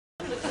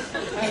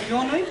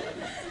Your name?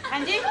 हाँ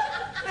जी?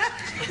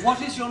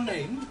 What is your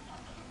name?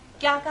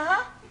 क्या कहा?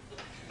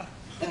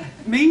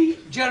 Me,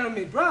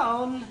 Jeremy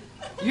Brown.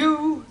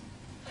 You?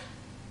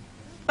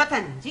 पता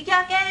नहीं जी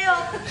क्या कह रहे हो?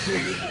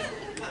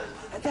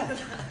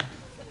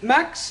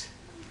 Max,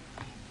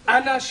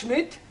 Anna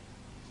Schmidt,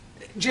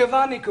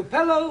 Giovanni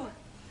Capello.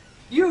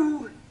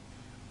 You?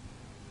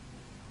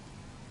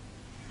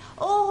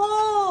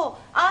 ओहो,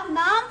 आप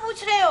नाम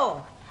पूछ रहे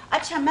हो?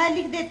 अच्छा, मैं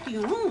लिख देती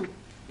हूँ।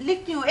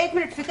 लिखती हूँ। 1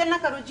 मिनट, फिक्र ना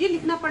करो जी,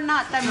 लिखना पढ़ना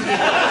आता है मुझे।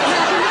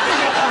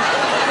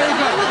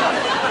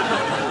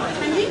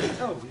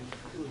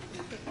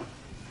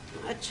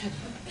 अच्छा।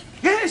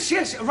 Yes,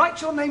 yes.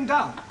 Write your name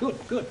down. Good,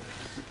 good.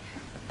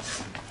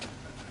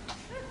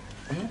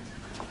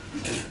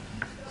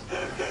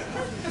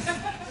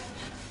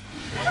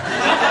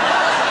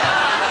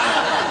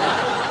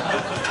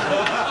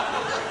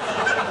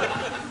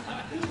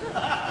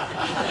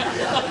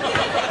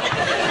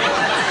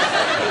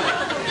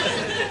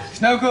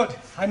 It's no good.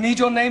 I need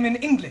your name in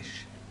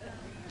English.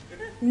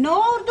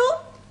 No Urdu?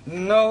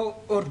 No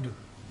Urdu.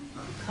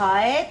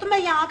 हाय, तो मैं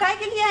यहाँ काहे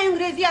के लिए आई?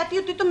 अंग्रेजी आती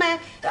होती तो मैं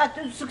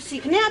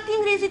सीखने आती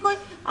अंग्रेजी कोई।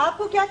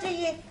 आपको क्या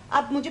चाहिए?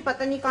 अब मुझे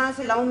पता नहीं कहाँ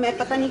से लाऊं मैं,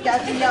 पता नहीं क्या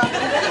चाहिए आपको।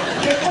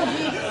 देखो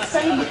जी,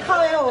 सही लिखा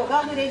हुआ होगा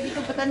अंग्रेजी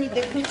तो पता नहीं,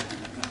 देखूं।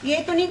 ये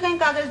तो नहीं कहीं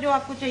कागज जो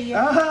आपको चाहिए?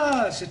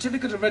 Ah,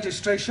 certificate of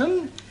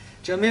registration.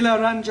 Jamila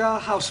Ranja,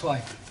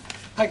 housewife.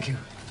 Thank you.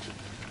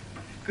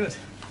 Good.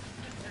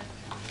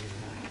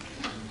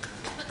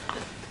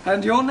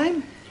 And your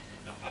name?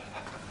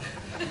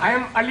 I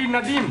am Ali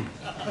Nadeem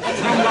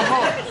from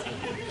Lahore.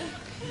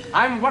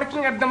 I am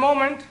working at the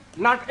moment,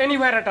 not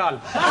anywhere at all.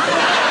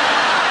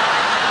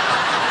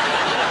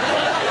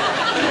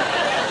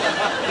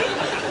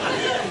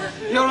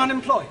 You're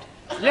unemployed?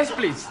 Yes,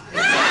 please.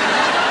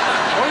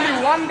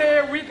 Only 1 day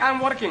a week I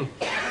am working.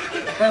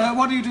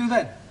 What do you do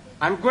then?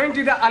 I'm going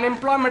to the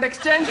unemployment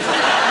exchange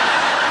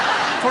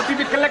for to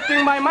be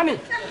collecting my money.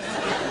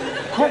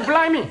 Oh,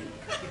 blimey.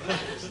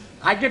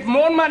 I get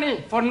more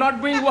money for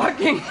not being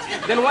working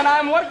than when I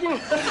am working.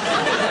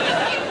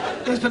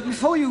 Yes, but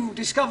before you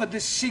discovered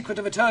this secret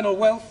of eternal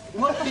wealth,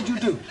 what did you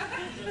do?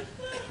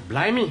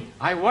 Blimey,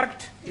 I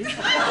worked at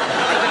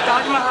the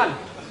Taj Mahal.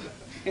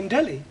 In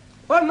Delhi?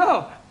 Oh,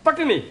 no,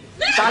 Patni.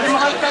 Taj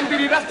Mahal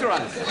Tandoori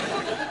restaurant.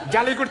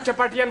 Jallygood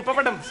chapati and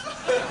papadam.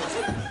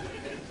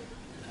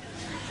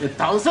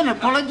 1,000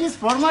 apologies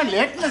for my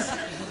lateness.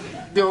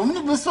 The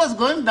omnibus was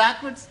going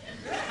backwards.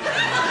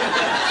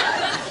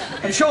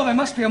 I'm sure there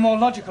must be a more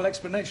logical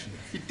explanation.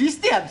 It is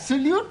the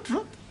absolute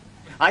truth.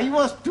 I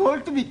was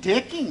told to be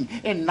taking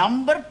a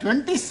number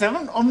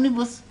 27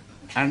 omnibus,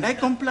 and I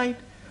complied.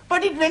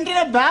 But it went in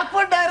a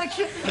backward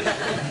direction.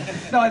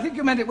 No, I think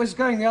you meant it was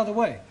going the other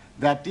way.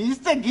 That is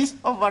the gist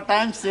of what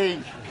I am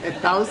saying.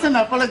 1,000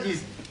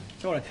 apologies.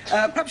 All right.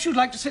 Perhaps you'd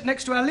like to sit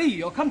next to Ali,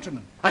 your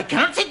countryman. I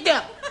cannot sit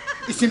there.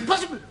 It's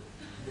impossible.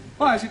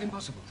 Why is it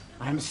impossible?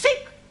 I am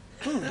sick.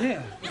 Oh,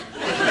 dear.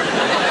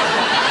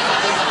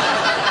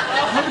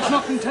 I hope it's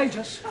not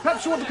contagious.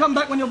 Perhaps you ought to come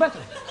back when you're better.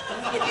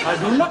 I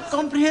do not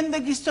comprehend the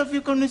gist of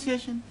your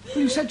conversation. Well,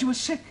 you said you were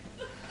sick.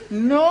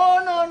 No.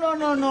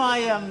 I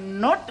am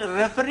not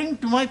referring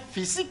to my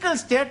physical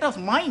state of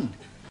mind.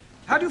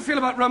 How do you feel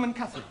about Roman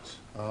Catholics?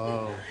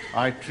 Oh,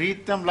 I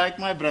treat them like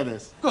my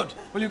brothers. Good.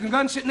 Well, you can go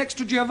and sit next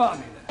to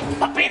Giovanni then.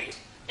 Puppet!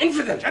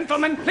 Infidel!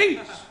 Gentlemen, please.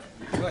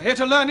 You're here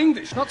to learn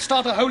English, not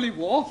start a holy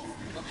war.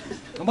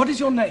 And what is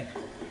your name?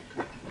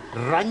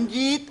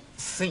 Ranjit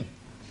Singh.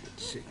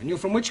 And you're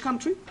from which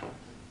country?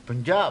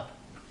 Punjab.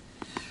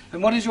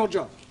 And what is your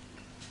job?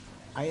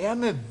 I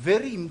am a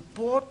very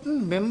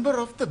important member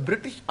of the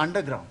British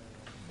Underground.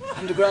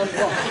 Underground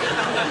what?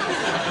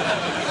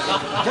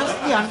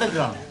 Just the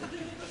underground.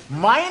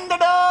 Mind the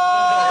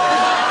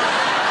door!